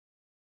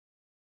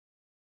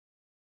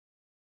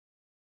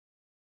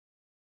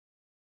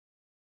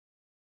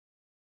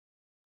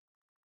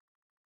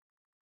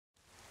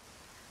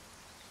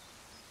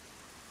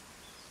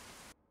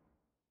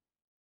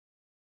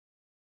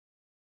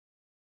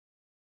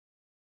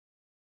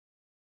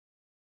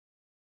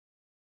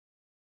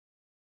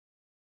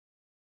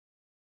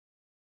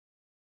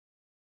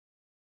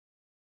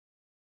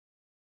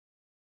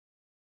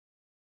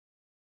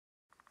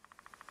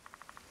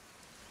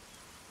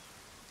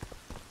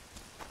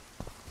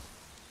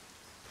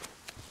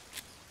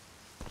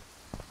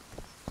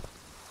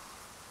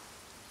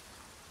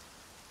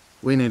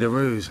We need a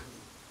ruse.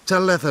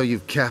 Tell Letho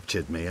you've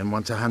captured me and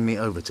want to hand me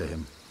over to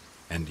him.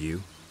 And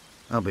you?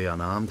 I'll be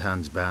unarmed,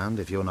 hands bound.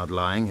 If you're not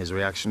lying, his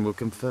reaction will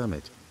confirm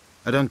it.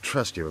 I don't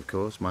trust you, of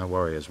course. My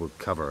warriors will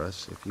cover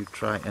us if you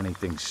try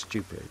anything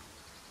stupid.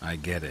 I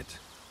get it.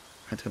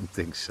 I don't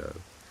think so.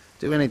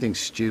 Do anything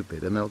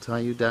stupid and they'll tie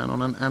you down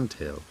on an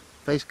anthill,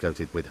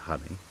 face-coated with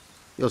honey.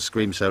 You'll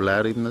scream so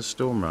loud even the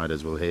storm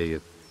riders will hear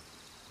you.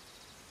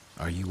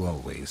 Are you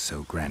always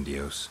so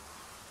grandiose?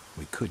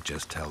 We could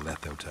just tell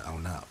Letho to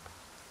own up.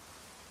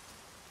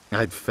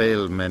 I'd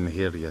fail men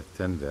here yet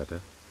then, Werder.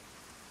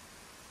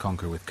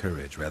 Conquer with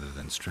courage rather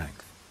than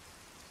strength.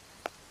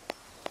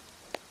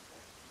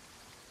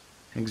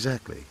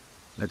 Exactly.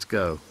 Let's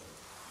go.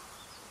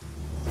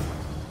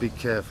 Be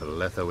careful,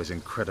 Letho is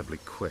incredibly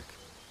quick.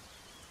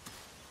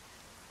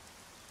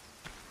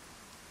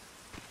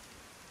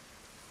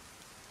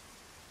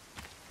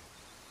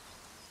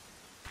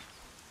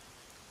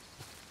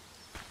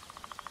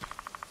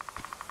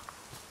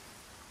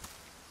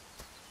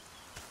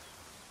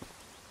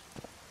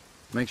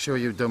 Make sure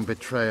you don't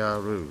betray our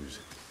ruse.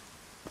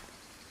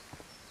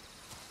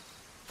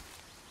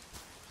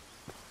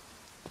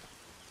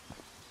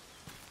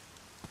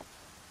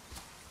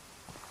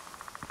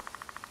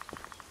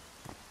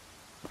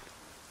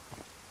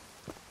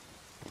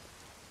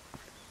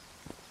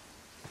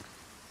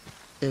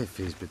 If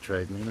he's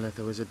betrayed me,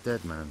 Letho is a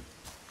dead man.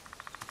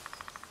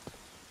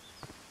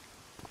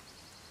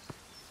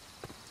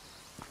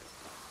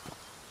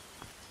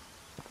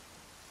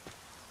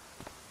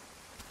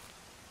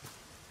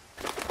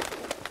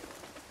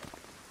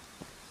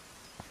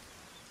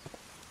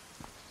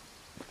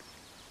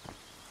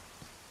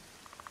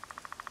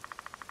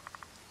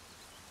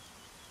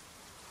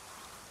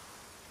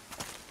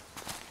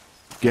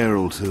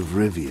 Geralt of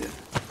Rivia,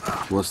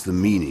 what's the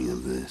meaning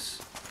of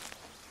this?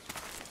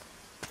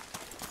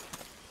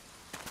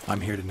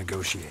 I'm here to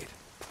negotiate.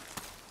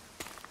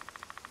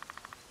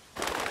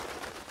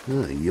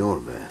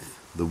 Yorveth,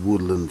 the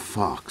woodland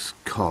fox,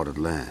 caught at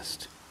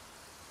last.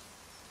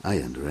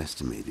 I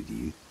underestimated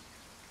you.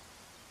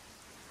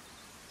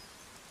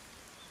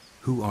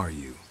 Who are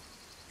you?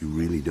 You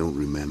really don't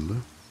remember?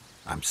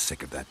 I'm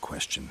sick of that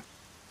question.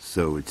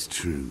 So it's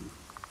true.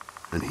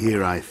 And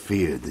here I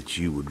feared that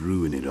you would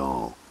ruin it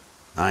all.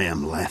 I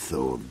am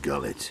Letho of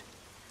Gullet.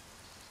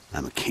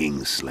 I'm a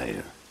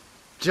Kingslayer.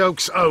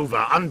 Joke's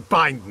over.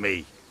 Unbind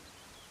me.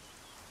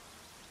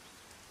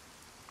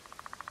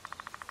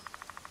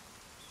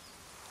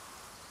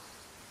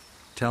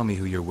 Tell me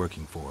who you're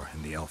working for,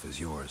 and the elf is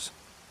yours.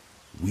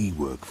 We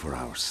work for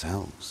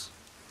ourselves.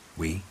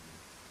 We?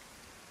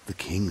 The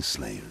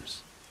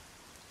Kingslayers.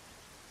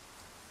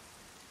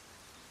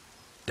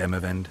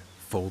 Demavend?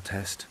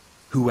 Foltest?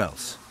 Who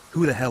else?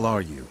 Who the hell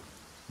are you?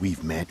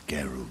 We've met,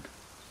 Geralt.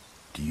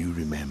 Do you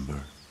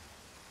remember?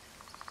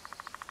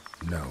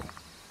 No.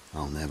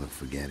 I'll never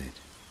forget it.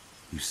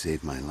 You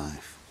saved my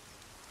life.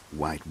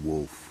 White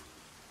Wolf.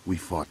 We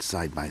fought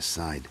side by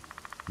side.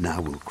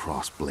 Now we'll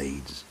cross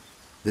blades.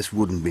 This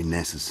wouldn't be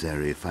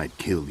necessary if I'd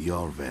killed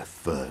Yorveth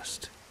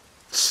first.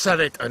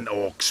 Surret and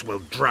orcs will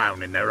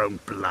drown in their own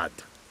blood.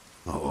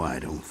 Oh, I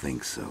don't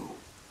think so.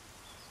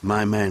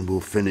 My men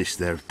will finish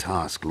their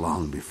task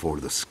long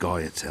before the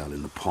Scoia'tael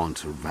in the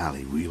Pontar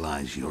Valley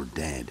realize you're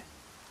dead.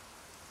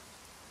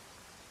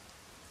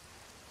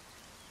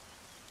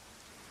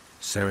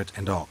 Surret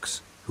and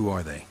Ox. Who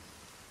are they?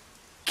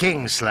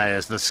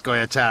 Kingslayers the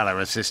Scoia'tael are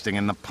assisting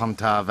in the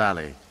Pontar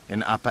Valley,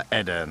 in Upper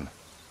Edirn.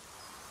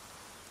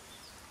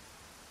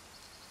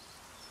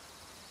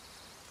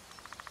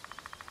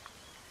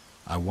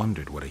 I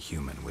wondered what a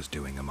human was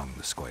doing among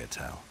the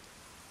Scoia'tael.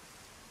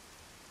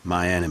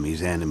 My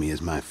enemy's enemy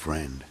is my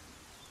friend.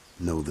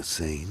 Know the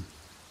saying?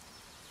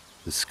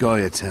 The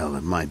Scoia'tael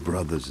are my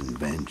brothers in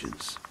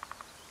vengeance.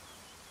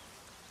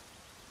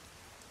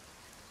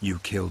 You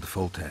killed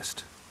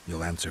Foltest.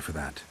 You'll answer for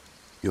that.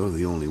 You're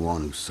the only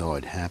one who saw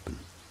it happen.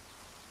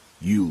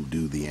 You'll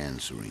do the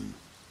answering.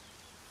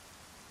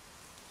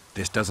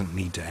 This doesn't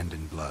need to end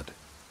in blood.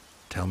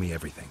 Tell me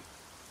everything.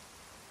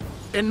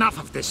 Enough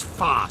of this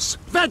farce!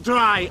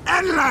 Vedrai,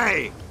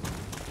 Enlay!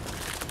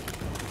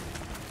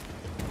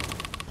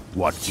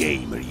 What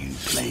game are you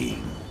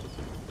playing?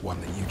 One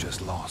that you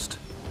just lost.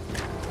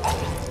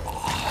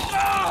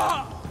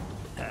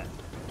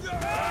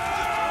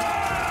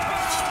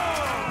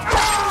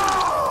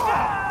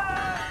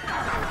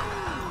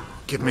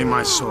 Give me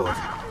my sword.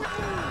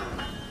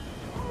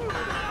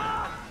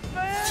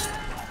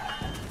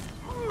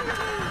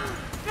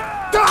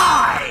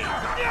 Die!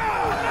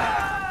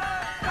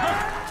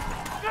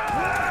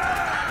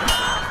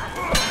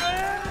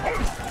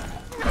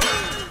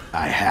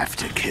 I have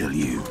to kill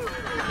you.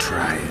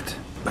 Try it,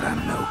 but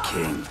I'm no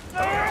king.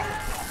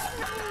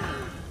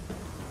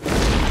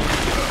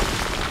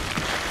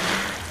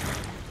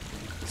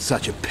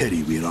 Such a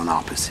pity we're on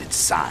opposite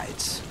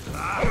sides.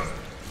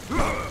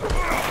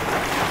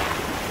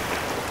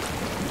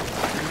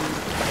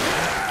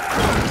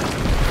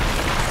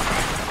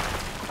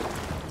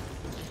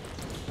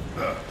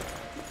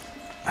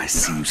 I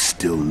see you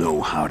still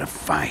know how to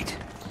fight.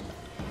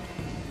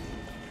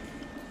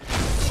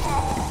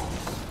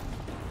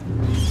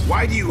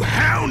 Why do you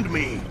hound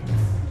me?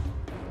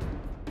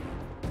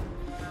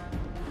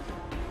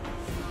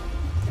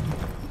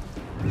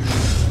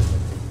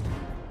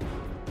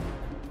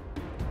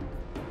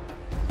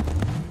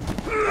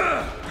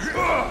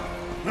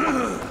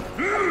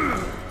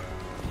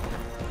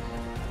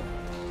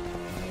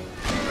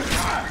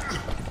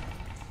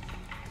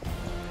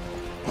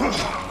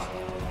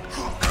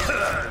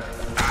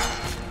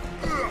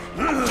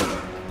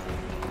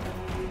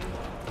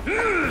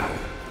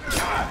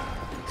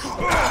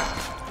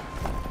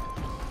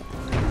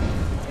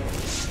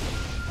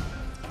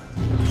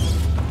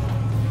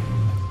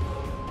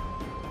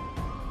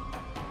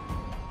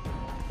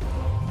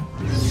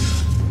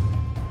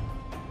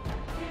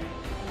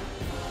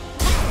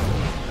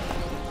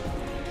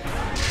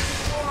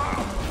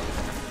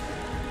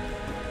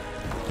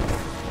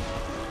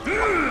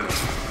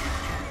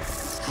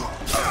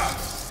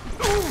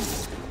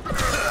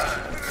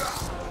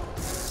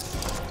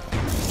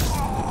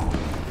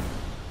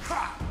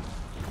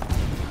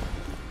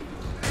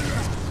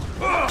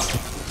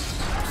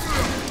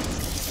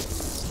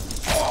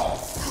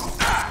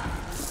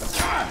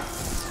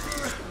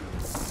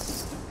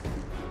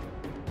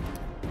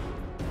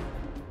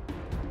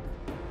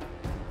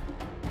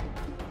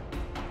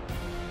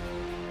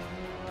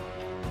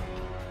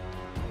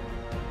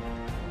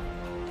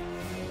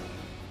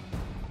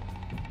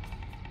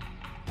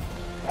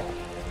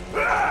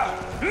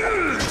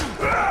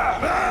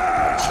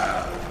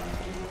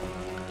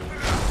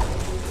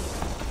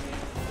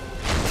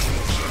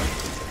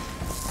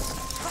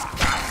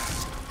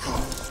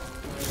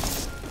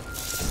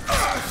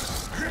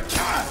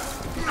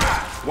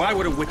 Why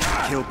would a witcher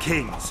kill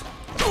kings?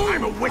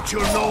 I'm a witcher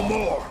no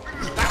more.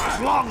 That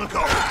was long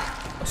ago.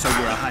 So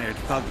you're a hired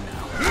thug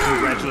now.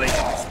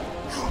 Congratulations.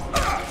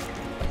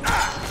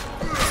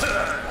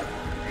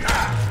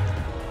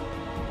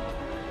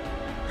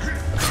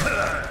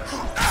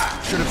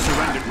 Should have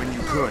surrendered when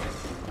you could.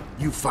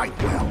 You fight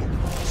well,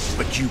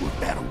 but you were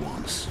better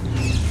once.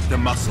 The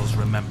muscles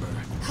remember.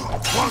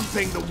 One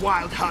thing the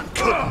Wild Hunt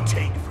couldn't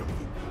take from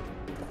you.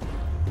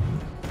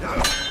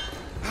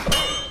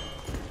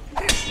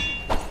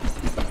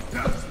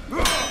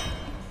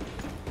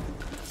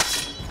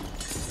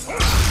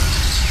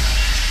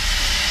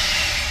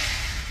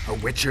 A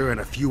witcher and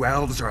a few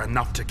elves are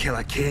enough to kill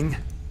a king?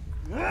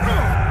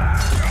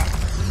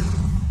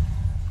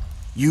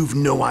 You've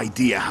no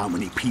idea how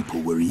many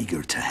people were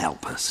eager to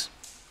help us.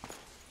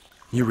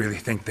 You really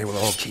think they will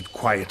all keep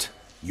quiet?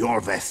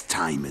 Yorveth's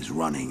time is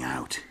running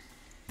out.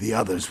 The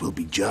others will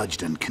be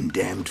judged and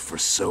condemned for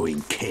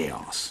sowing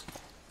chaos.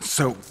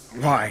 So,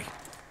 why?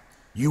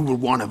 You were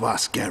one of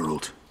us,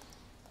 Geralt.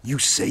 You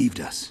saved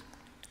us.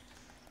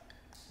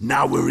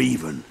 Now we're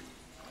even.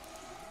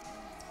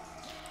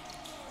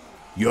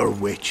 Your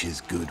witch is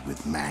good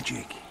with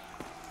magic.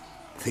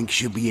 Think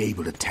she'll be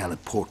able to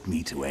teleport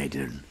me to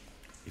Aedirn.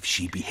 If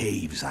she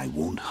behaves, I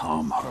won't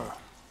harm her.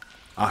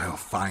 I'll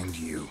find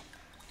you.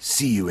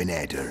 See you in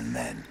Aedirn,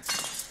 then.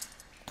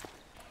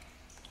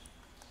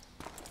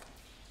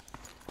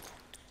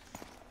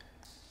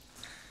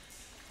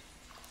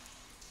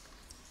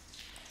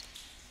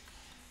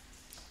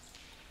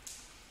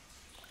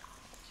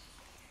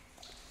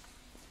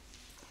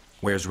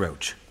 Where's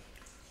Roach?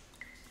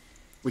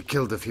 We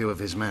killed a few of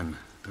his men.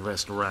 The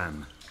rest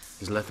ran.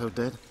 Is Letho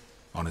dead?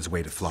 On his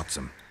way to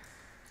Flotsam.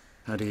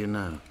 How do you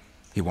know?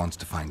 He wants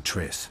to find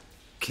Triss.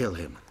 Kill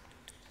him.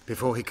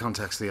 Before he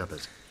contacts the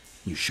others.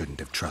 You shouldn't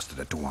have trusted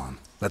a Dh'oine.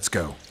 Let's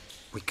go.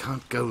 We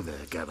can't go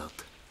there,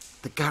 Geralt.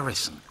 The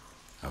garrison.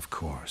 Of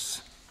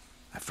course.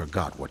 I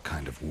forgot what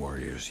kind of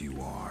warriors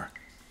you are.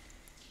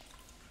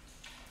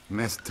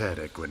 Miss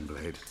Tere,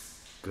 Gwynblade.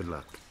 Good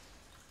luck.